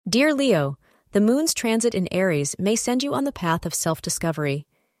Dear Leo, the moon's transit in Aries may send you on the path of self-discovery.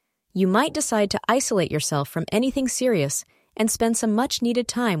 You might decide to isolate yourself from anything serious and spend some much-needed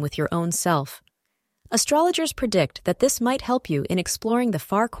time with your own self. Astrologers predict that this might help you in exploring the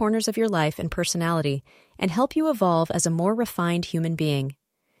far corners of your life and personality and help you evolve as a more refined human being.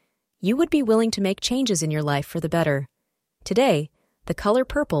 You would be willing to make changes in your life for the better. Today, the color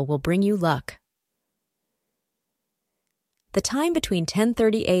purple will bring you luck. The time between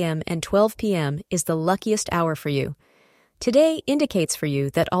 10:30 a.m. and 12 p.m. is the luckiest hour for you. Today indicates for you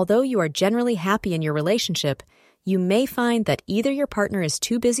that although you are generally happy in your relationship, you may find that either your partner is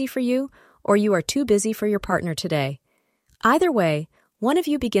too busy for you or you are too busy for your partner today. Either way, one of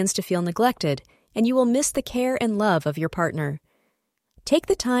you begins to feel neglected, and you will miss the care and love of your partner. Take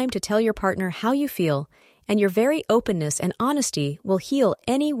the time to tell your partner how you feel, and your very openness and honesty will heal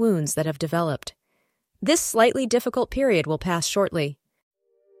any wounds that have developed. This slightly difficult period will pass shortly.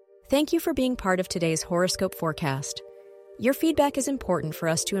 Thank you for being part of today's horoscope forecast. Your feedback is important for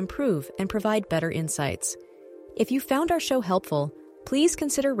us to improve and provide better insights. If you found our show helpful, please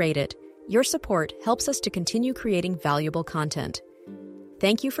consider rate it. Your support helps us to continue creating valuable content.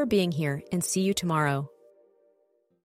 Thank you for being here, and see you tomorrow.